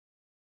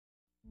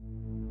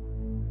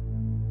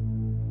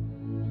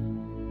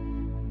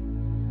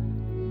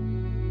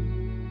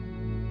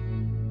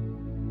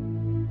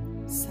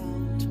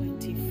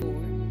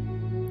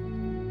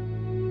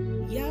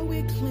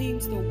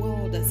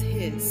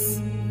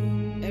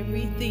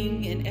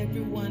everything and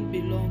everyone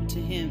belong to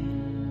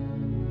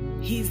him.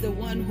 He's the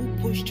one who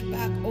pushed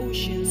back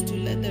oceans to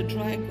let the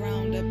dry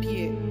ground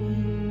appear,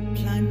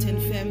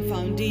 planting firm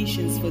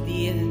foundations for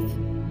the earth.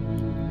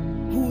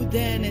 Who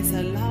then is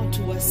allowed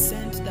to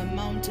ascend the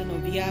mountain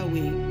of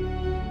Yahweh?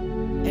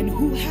 And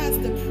who has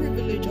the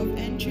privilege of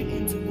entering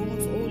into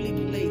God's holy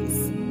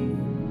place?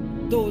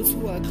 Those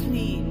who are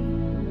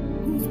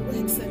clean, whose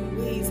works and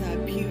ways are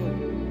pure,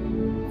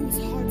 whose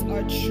hearts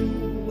are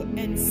true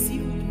and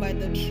sealed by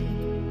the truth.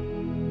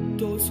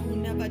 Those who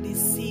never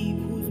deceive,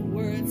 whose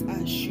words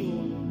are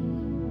sure.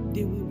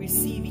 They will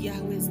receive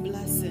Yahweh's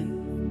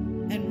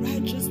blessing and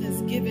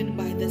righteousness given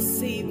by the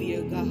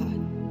Savior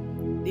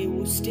God. They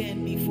will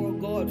stand before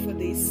God, for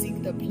they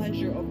seek the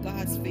pleasure of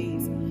God's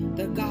face,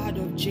 the God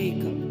of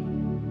Jacob.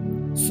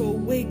 So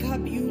wake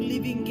up, you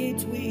living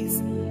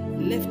gateways.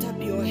 Lift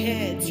up your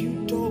heads,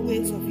 you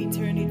doorways of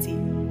eternity.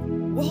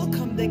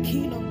 Welcome the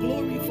King of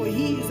glory, for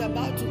he is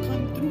about to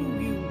come through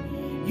you.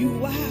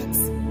 You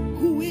ask,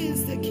 who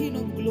is the King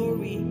of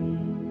glory?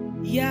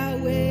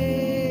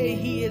 Yahweh,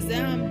 he is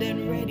armed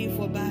and ready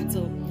for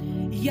battle.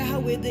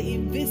 Yahweh, the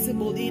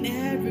invisible in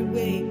every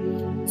way.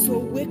 So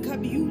wake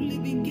up, you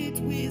living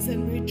gateways,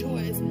 and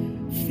rejoice,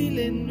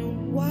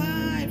 filling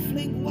wide,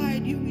 fling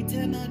wide, you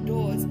eternal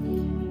doors.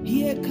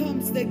 Here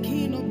comes the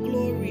King of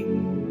glory.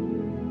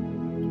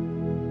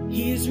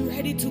 He is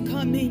ready to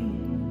come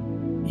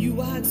in.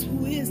 You ask,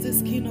 who is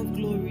this King of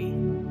glory?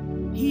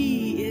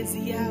 He is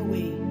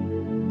Yahweh,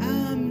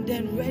 armed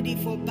and ready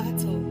for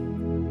battle,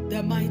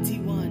 the mighty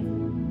one,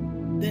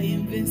 the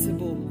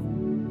invincible,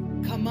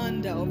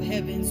 commander of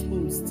heaven's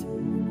host.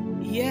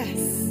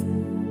 Yes,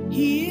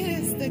 he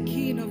is the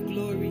King of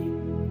glory.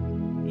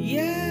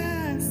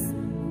 Yes,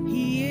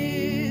 he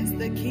is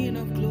the King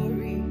of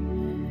glory.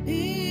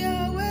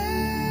 Yahweh,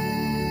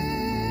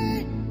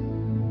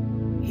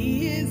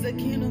 he is the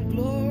King of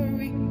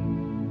glory.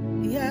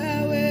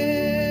 Yahweh,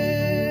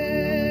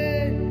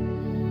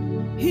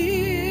 he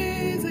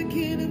is the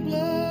King of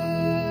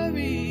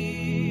glory.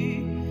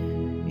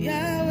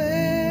 Yahweh,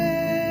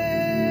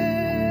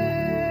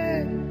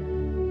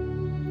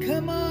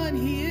 come on,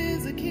 he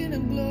is the King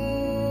of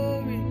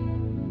glory.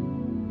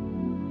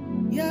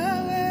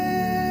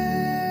 Yahweh,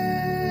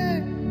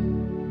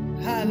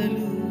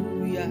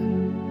 hallelujah.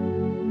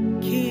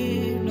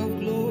 King of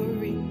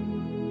glory,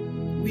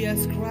 we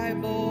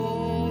ascribe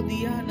all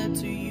the honor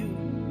to you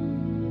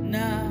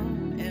now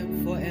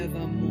and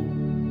forevermore.